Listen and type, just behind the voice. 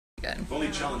good.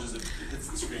 Only challenge is it hits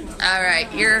the screen. All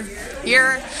right,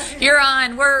 you're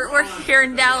on. We're here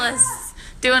in Dallas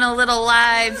doing a little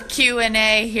live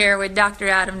Q&A here with Dr.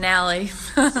 Adam Nally.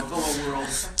 So hello world.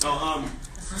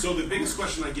 So the biggest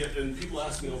question I get, and people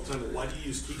ask me all the time, why do you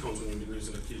use ketones when you've been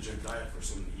using a ketogenic diet for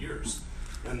so many years?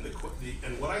 And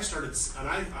what I started, and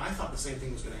I thought the same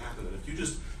thing was going to happen. That if you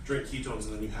just drink ketones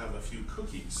and then you have a few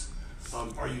cookies,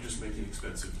 are you just making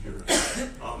expensive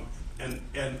urine?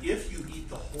 And if you eat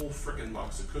the whole frickin'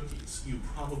 box of cookies, you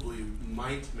probably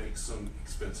might make some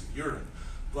expensive urine.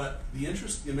 But the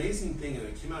amazing thing, and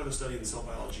it came out of a study in Cell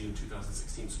Biology in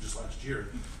 2016, so just last year,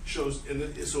 shows,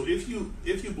 so if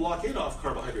you blockade off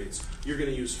carbohydrates, you're going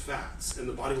to use fats, and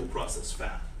the body will process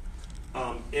fat.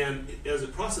 And as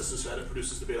it processes fat, it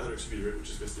produces the beta-hydroxybutyrate, which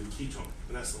is basically the ketone,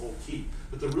 and that's the whole key.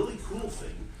 But the really cool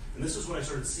thing, and this is what I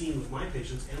started seeing with my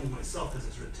patients and with myself as I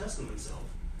started testing myself,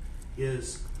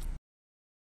 is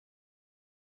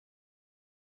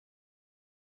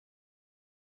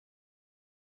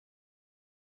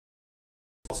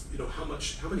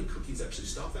how many cookies actually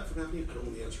stop that from happening? I don't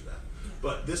know the answer to that.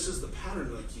 But this is the pattern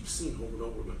that I keep seeing over and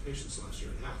over with my patients the last year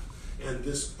and a half. And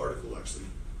this article actually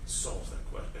solves that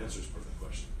question, answers part of that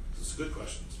question. It's a good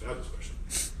question. It's a fabulous question.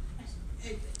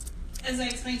 As I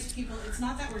explain to people, it's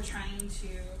not that we're trying to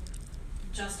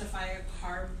justify a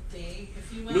carb day,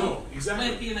 if you will. No, exactly.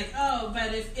 But being like, oh,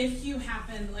 but if you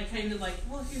happen, like, kind of like,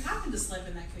 well, if you happen to slip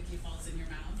and that cookie falls in your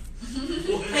mouth,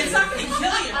 it's not going to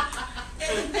kill you.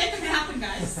 It can happen,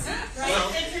 guys. Right? Well,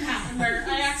 it can happen. Where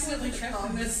I accidentally tripped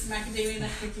and this macadamia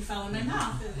nut cookie fell in my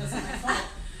mouth. It wasn't my fault.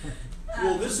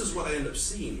 Well, this is what I end up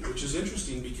seeing, which is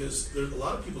interesting because a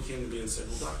lot of people came to me and said,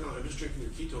 well, Doc, no, I'm just drinking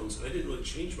your ketones, and I didn't really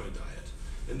change my diet.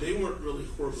 And they weren't really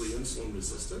horribly insulin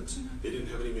resistant. They didn't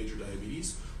have any major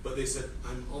diabetes. But they said,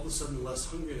 I'm all of a sudden less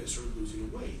hungry and I started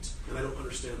losing weight. And I don't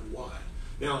understand why.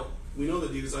 Now, we know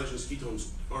that the exogenous ketones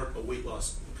aren't a weight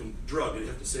loss drug, and you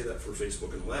have to say that for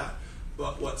Facebook and all that.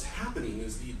 But what's happening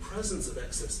is the presence of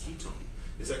excess ketone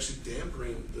is actually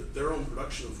dampening their own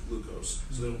production of glucose,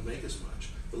 so they don't make as much.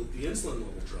 The insulin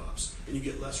level drops, and you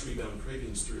get less rebound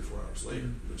cravings 3 or 4 hours later,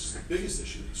 which is the biggest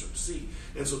issue that you sort of see.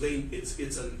 And so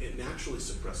it naturally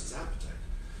suppresses appetite.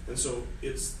 And so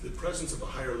it's the presence of a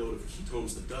higher load of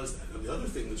ketones that does that. Now the other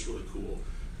thing that's really cool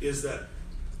is that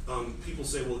people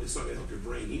say, well, it's not going to help your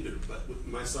brain either. But with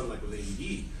my son, like with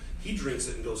ADD, he drinks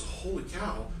it and goes, holy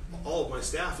cow, all of my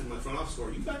staff in my front office go,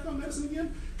 are you back on medicine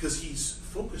again? Because he's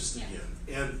focused again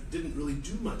and didn't really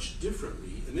do much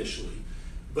differently initially,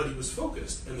 but he was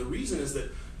focused. And the reason is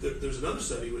that there's another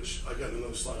study, which I got in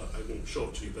another slide, I won't show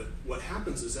it to you, but what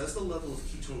happens is as the level of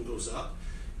ketone goes up,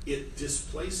 it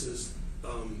displaces,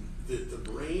 the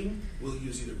brain will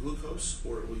use either glucose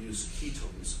or it will use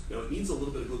ketones. Now it needs a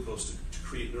little bit of glucose to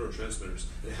create neurotransmitters,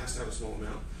 and it has to have a small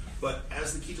amount. But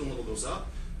as the ketone level goes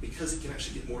up, because it can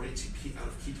actually get more ATP out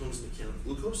of ketones than it can out of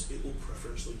glucose, it will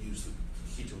preferentially use the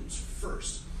ketones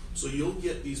first. So you'll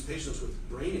get these patients with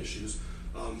brain issues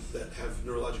that have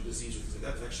neurologic disease or things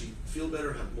like that actually feel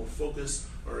better, have more focus,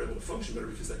 are able to function better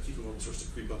because that ketone level starts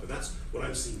to creep up. And that's what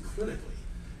I'm seeing clinically.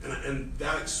 And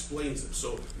that explains it.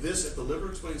 So this at the liver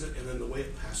explains it, and then the way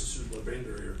it passes through the blood-brain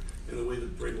barrier and the way the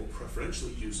brain will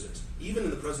preferentially use it, even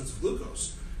in the presence of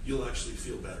glucose, you'll actually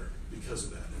feel better because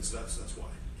of that. And so that's why.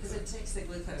 Because it takes the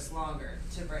glucose longer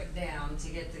to break down to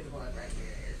get through the blood-brain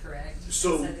barrier, correct?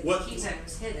 So the what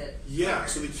ketones hit it. Yeah, longer.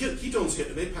 so the ketones hit,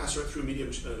 and they pass right through medium,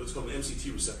 what's called an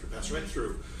MCT receptor, pass right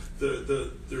through.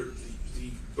 The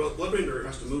blood-brain barrier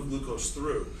has to move glucose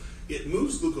through. It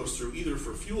moves glucose through either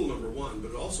for fuel, number one, but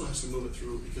it also has to move it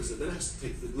through because it then has to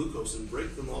take the glucose and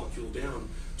break the molecule down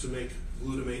to make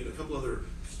glutamate and a couple other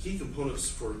key components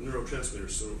for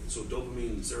neurotransmitters, so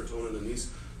dopamine and serotonin and these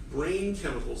brain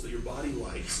chemicals that your body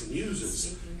likes and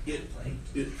uses, it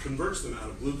converts them out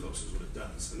of glucose is what it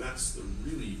does. And that's the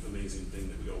really amazing thing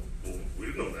that we go, well, we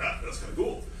didn't know that, that's kind of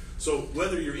cool. So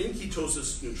whether you're in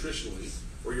ketosis nutritionally,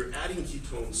 or you're adding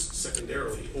ketones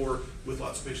secondarily, or with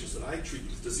lots of patients that I treat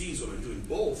with disease when I'm doing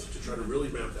both to try to really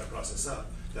ramp that process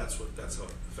up, that's how it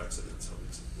affects it, and that's how it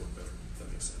makes it work better, if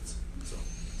that makes sense.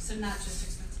 So not just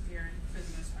expensive urine for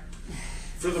the most part.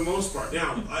 For the most part.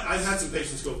 Now, I've had some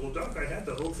patients go, well, Doc, I had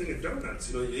the whole thing of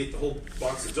donuts. You know, you ate the whole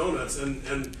box of donuts, and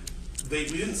we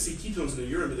didn't see ketones in the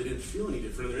urine, but they didn't feel any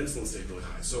different, and their insulin stayed really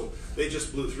high. So they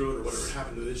just blew through it, or whatever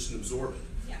happened, they just didn't absorb it.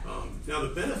 Yeah. Now,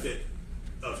 the benefit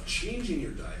of changing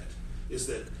your diet is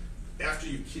that after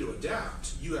you keto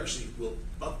adapt, you actually will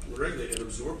up-regulate and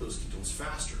absorb those ketones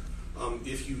faster.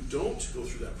 If you don't go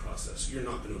through that process, you're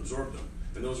not going to absorb them.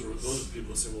 And those are the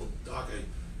people that say, well, Doc, I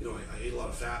ate a lot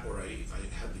of fat, or I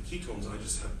had the ketones and I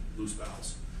just had loose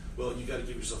bowels. Well, you got to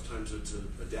give yourself time to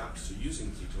adapt to using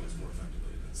ketones more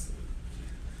effectively. That's the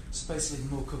So basically,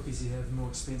 the more cookies you have, the more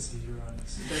expensive your urine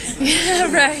is.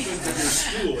 Yeah, right. your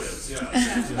school is,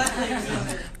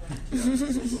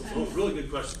 Oh, really good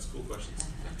questions, cool questions.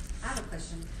 I have a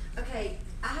question. Okay,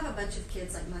 I have a bunch of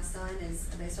kids, like my son is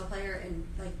a baseball player, and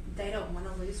like they don't want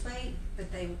to lose weight, but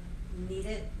they need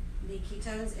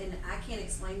ketones, and I can't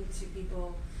explain to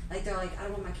people, like they're like, I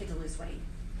don't want my kid to lose weight.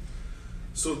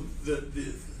 So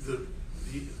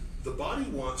the body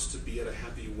wants to be at a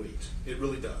happy weight. It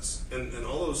really does, and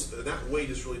all those, that weight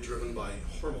is really driven by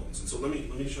hormones. And so let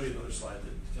me show you another slide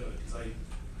because I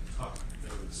talk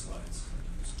better with the slides.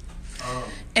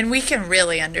 And we can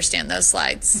really understand those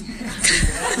slides. The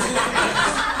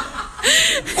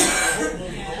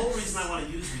whole reason I want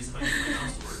to use these is if I get my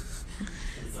mouse to work.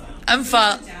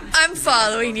 I'm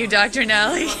following you, Dr.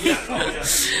 Nally. Yeah. You can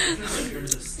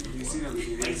see it on the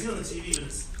TV. I can see it on the TV,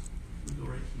 but we go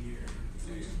right here.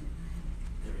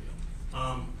 There we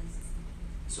go.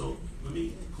 So let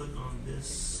me click on this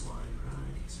slide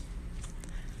right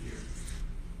here.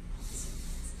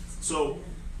 So,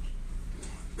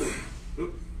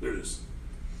 there it is.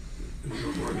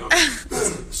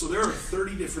 So there are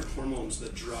 30 different hormones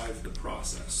that drive the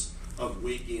process of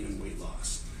weight gain and weight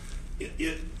loss. If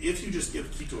you just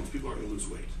give ketones, people aren't going to lose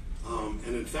weight.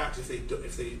 And in fact,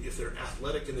 if they're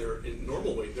athletic and they're in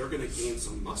normal weight, they're going to gain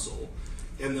some muscle,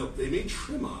 and they may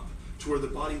trim up to where the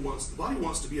body wants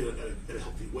to be at a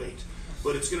healthy weight.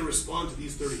 But it's going to respond to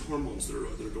these 30 hormones that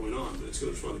are going on. It's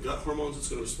going to respond to gut hormones. It's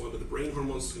going to respond to the brain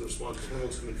hormones. It's going to respond to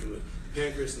hormones coming from the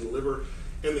pancreas and the liver.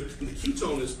 And the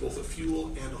ketone is both a fuel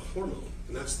and a hormone.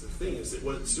 And that's the thing, is that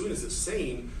what it's doing is it's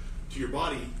saying to your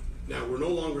body, now we're no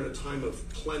longer in a time of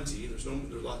plenty. There's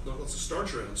not lots of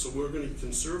starch around, so we're going to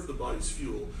conserve the body's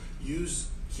fuel, use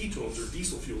ketones or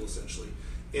diesel fuel essentially,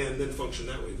 and then function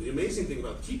that way. The amazing thing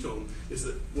about ketone is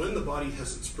that when the body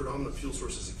has its predominant fuel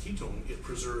source as a ketone, it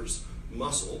preserves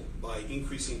muscle by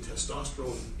increasing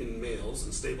testosterone in males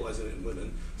and stabilizing it in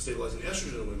women, stabilizing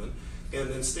estrogen in women, and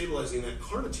then stabilizing that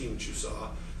carnitine that you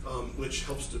saw, which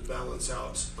helps to balance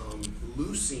out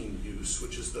leucine use,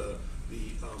 which is the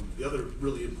other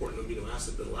really important amino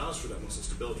acid that allows for that muscle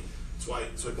stability. That's why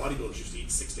bodybuilders used to eat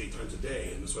 6 to 8 times a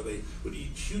day, and that's why they would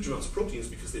eat huge amounts of proteins,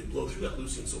 because they blow through that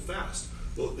leucine so fast.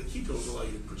 Well, the ketones allow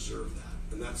you to preserve that,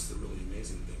 and that's the really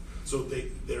amazing thing. So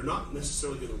they're not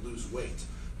necessarily going to lose weight.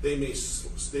 They may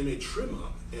trim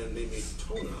up and they may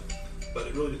tone up, but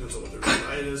it really depends on what their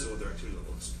diet is and what their activity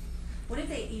level is. What if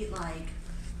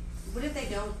they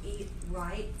don't eat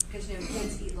right? Because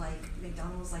kids eat like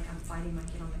McDonald's. Like I'm fighting my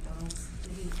kid on McDonald's,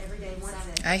 and he every day wants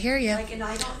it. I hear you. Like, and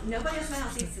nobody else in my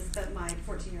house eats this but my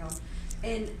 14-year-old.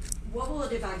 And what will it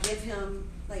do if I give him,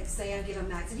 like, say I give him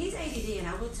Max, and he's ADD, and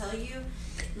I will tell you,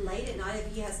 late at night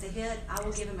if he has to hit, I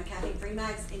will give him a caffeine-free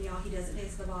Max, and y'all, he doesn't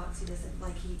taste the box. He doesn't,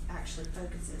 like, he actually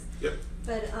focuses. Yep.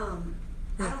 But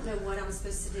I don't know what I'm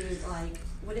supposed to do. Like,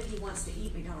 what if he wants to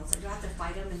eat McDonald's? Like, do I have to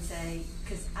fight him and say,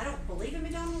 because I don't believe in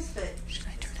McDonald's, but it's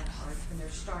kind of hard when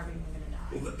they're starving and going to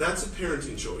die. Well, that's a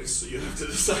parenting choice, so you have to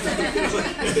decide.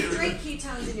 If you drink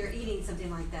ketones and you're eating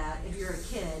something like that, if you're a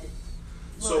kid.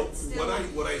 So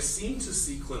what I seem to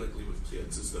see clinically with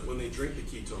kids is that when they drink the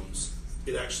ketones,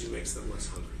 it actually makes them less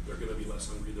hungry. They're going to be less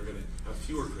hungry. They're going to have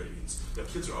fewer cravings. Now,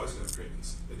 kids are always going to have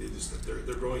cravings.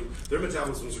 They're growing. Their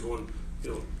metabolisms are going,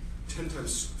 10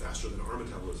 times faster than our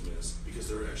metabolism is, because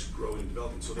they're actually growing and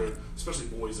developing. So especially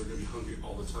boys, they're going to be hungry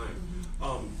all the time.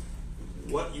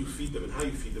 What you feed them and how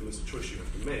you feed them is a choice you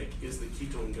have to make. Is the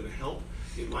ketone going to help?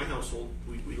 In my household,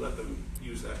 we let them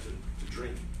use that to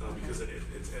drink because it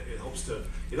helps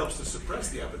to suppress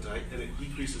the appetite, and it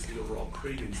decreases the overall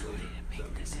cravings later.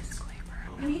 That makes sense.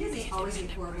 He doesn't always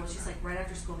eat horrible. It's just like right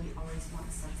after school, he always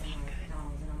wants something like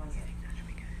McDonald's, and I'm like,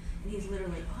 and he's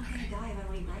literally, I'm gonna die if I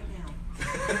don't eat right now.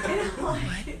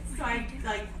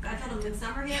 I told him when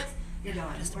summer hits, you're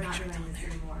done. We're not doing this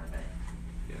anymore. But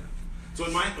yeah. So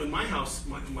in my house,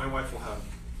 my wife will have.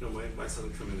 My son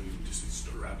would come in and just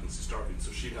rapidly starving,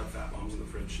 so she'd have fat bombs in the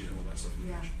fridge, she'd have all that stuff in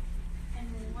the fridge. And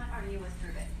then what are you with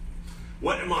Pruvit?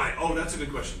 What am I? Oh, that's a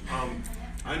good question. I'm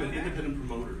an independent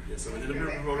promoter. Yes, I'm an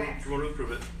independent promoter with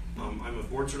Pruvit. I'm a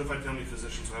board-certified family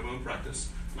physician, so I have my own practice.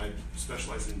 I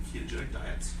specialize in ketogenic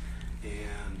diets,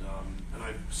 and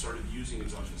I've started using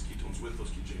exogenous ketones with those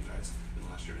ketogenic diets in the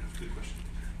last year and a half. Good question.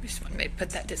 We just want to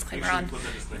put that disclaimer Make sure on. you put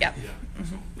that disclaimer. Yep. Yeah. Mm-hmm.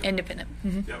 So, yep. Independent.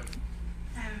 Mm-hmm. Yep.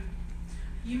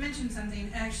 You mentioned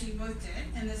something, actually both did,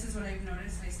 and this is what I've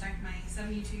noticed. I stuck my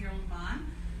 72-year-old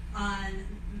mom on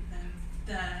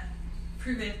the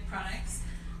Pruvit products,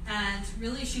 and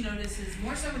really she notices,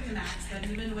 more so with the Max, but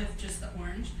even with just the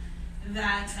orange,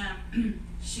 that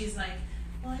she's like,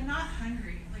 well, I'm not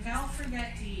hungry. Like, I'll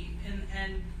forget to eat.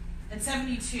 And at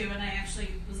 72, and I actually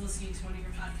was listening to one of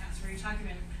your podcasts where you're talking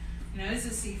about, you know, is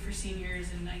this safe for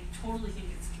seniors? And I totally think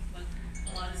it's what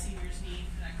a lot of seniors need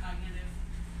for that cognitive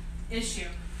issue.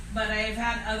 But I've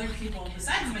had other people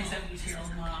besides my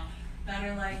 72-year-old mom that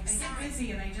are like, I get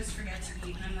busy and I just forget to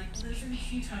eat. And I'm like, well, those are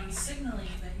ketones signaling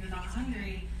that you're not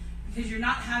hungry because you're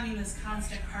not having this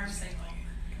constant carb cycle.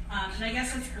 And I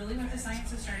guess that's really what the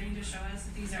science is starting to show us,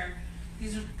 that these are,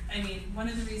 I mean, one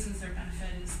of the reasons their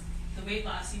benefit is the weight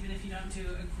loss, even if you don't do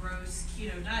a gross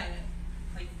keto diet,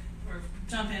 like, or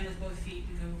jump in with both feet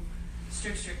and go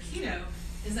strict keto,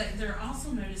 is that they're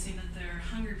also noticing that their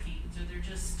hunger pains, or they're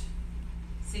just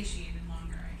satiated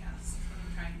longer, I guess, is what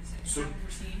I'm trying to say. Is So, that what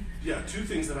we're seeing? Yeah, two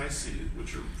things that I see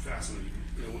which are fascinating.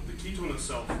 You know, the ketone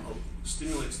itself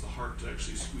stimulates the heart to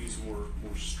actually squeeze more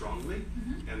strongly,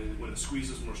 and then when it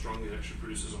squeezes more strongly, it actually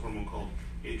produces a hormone called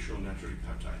atrial natriuretic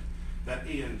peptide. That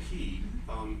ANP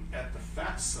at the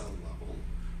fat cell level,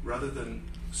 rather than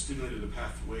stimulating a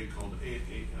pathway called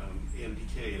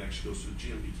AMPK, it actually goes to the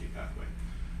GMPK pathway.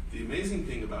 The amazing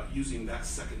thing about using that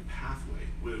second pathway,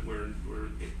 where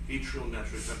atrial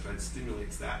natriuretic peptide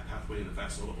stimulates that pathway in the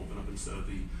fat cell to open up instead of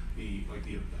the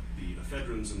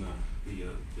ephedrins and the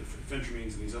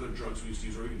phentermines and these other drugs we used to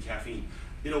use, or even caffeine,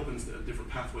 it opens a different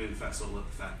pathway in the fat cell to let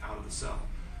the fat out of the cell.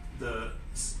 The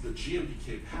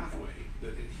GMPK pathway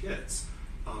that it hits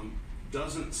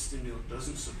doesn't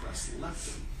suppress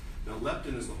leptin. Now,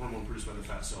 leptin is the hormone produced by the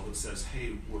fat cell that says,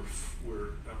 "Hey,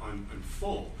 I'm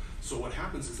full." So what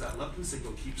happens is that leptin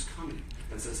signal keeps coming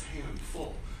and says, "Hey, I'm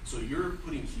full." So you're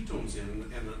putting ketones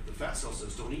in, and the fat cell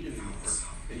says, "Don't eat anymore,"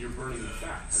 and you're burning the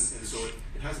fat. And so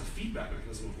it has a feedback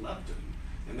mechanism with leptin,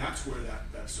 and that's where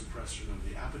that suppression of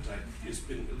the appetite is,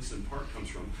 at least in part, comes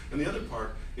from. And the other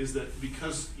part is that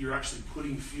because you're actually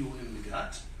putting fuel in the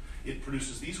gut, it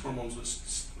produces these hormones which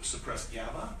suppress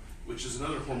GABA, which is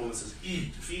another hormone that says,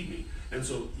 eat, feed me. And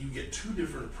so you get two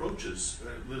different approaches.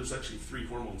 There's actually three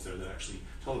hormones there that actually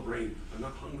tell the brain, I'm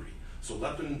not hungry. So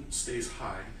leptin stays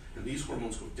high, and these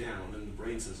hormones go down, and the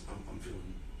brain says, I'm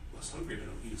feeling less hungry, and I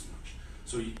don't eat as much.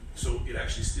 So it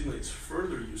actually stimulates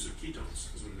further use of ketones,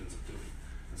 is what it ends up doing.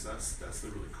 And so that's the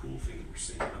really cool thing that we're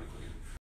seeing clinically.